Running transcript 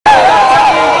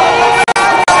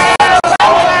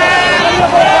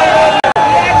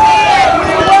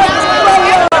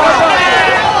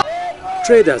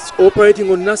Traders operating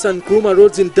on Nasa and Kuruma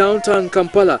roads in downtown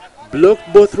Kampala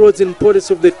blocked both roads in protest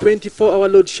of the 24-hour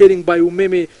load shedding by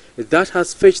Umeme that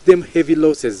has fetched them heavy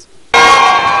losses.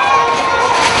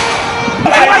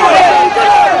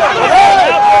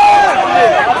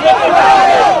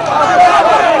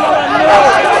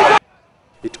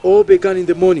 It all began in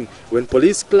the morning when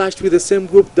police clashed with the same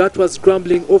group that was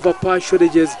grumbling over power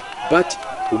shortages, but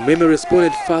Umeme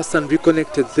responded fast and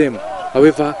reconnected them.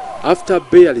 However, after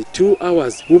barely 2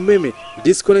 hours, Umeme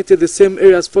disconnected the same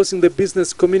areas, forcing the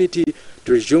business community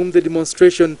to resume the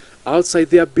demonstration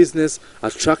outside their business,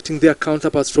 attracting their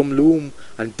counterparts from Loom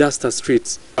and Duster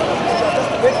streets. Give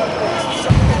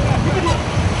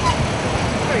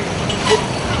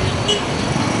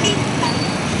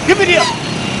it here.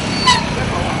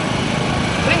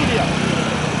 Bring it here.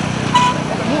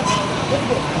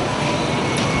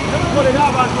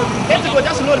 Let's go,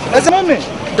 just load it. That's a moment.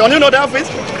 Don't you know the office?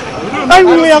 And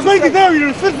we are going there, you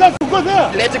refuse us to go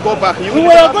there. Let's go back. We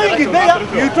were going there,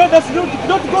 you told us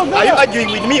not to go there. Are you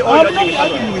arguing with me or I'm are you not arguing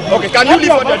arguing with with me? you. Okay, can you leave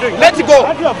what you're doing? Let's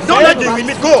go. Don't argue with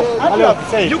me. Go.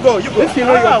 You go, you go. If you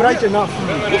know you're bright enough.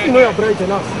 If you know you're bright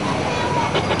enough.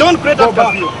 Don't create a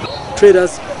curfew.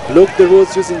 Traders blocked the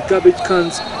roads using garbage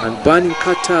cans and burning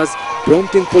car tires,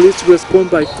 prompting police to respond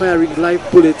by firing live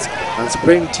bullets and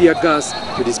spraying tear gas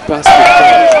to disperse the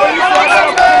crowd.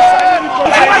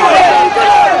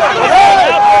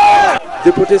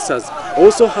 The protesters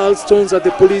also hurled stones at the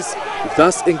police,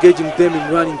 thus engaging them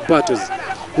in running battles.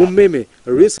 Umeme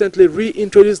recently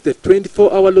reintroduced the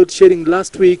 24-hour load shedding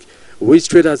last week, which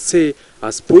traders say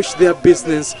has pushed their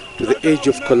business to the edge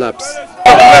of collapse.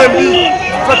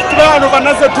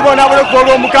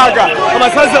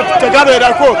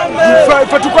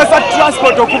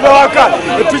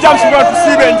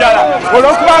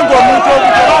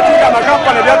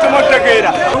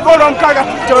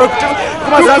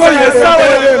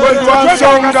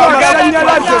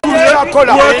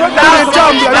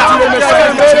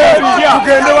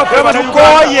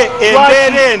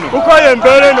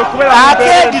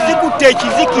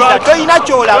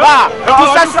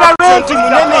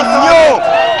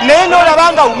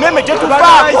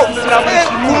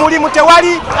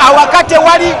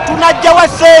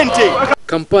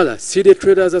 Kampala City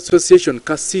Traders Association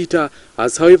Kasita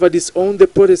has however disowned the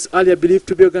protests earlier believed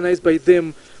to be organized by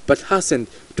them, but hastened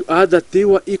to add that they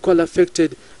were equally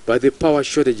affected by the power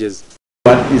shortages.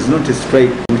 But it's not a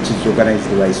strike which is organized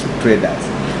by traders.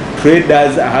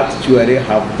 Traders actually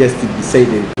have just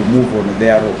decided to move on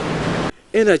their own.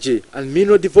 Energy and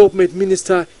Mineral Development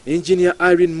Minister Engineer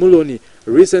Irene Muloni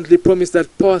recently promised that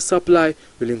power supply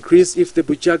will increase if the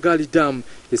Bujagali Dam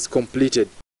is completed.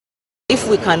 If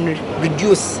we can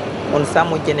reduce on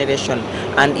thermal generation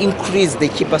and increase the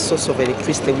cheaper source of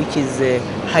electricity, which is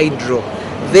hydro,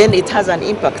 then it has an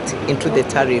impact into the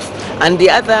tariff. And the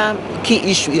other key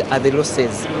issue are the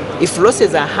losses. If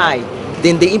losses are high,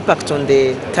 then the impact on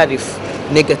the tariff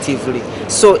negatively.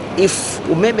 So if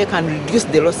Umeme can reduce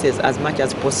the losses as much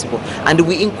as possible and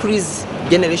we increase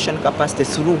generation capacity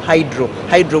through hydro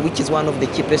which is one of the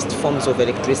cheapest forms of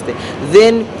electricity,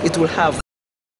 then it will have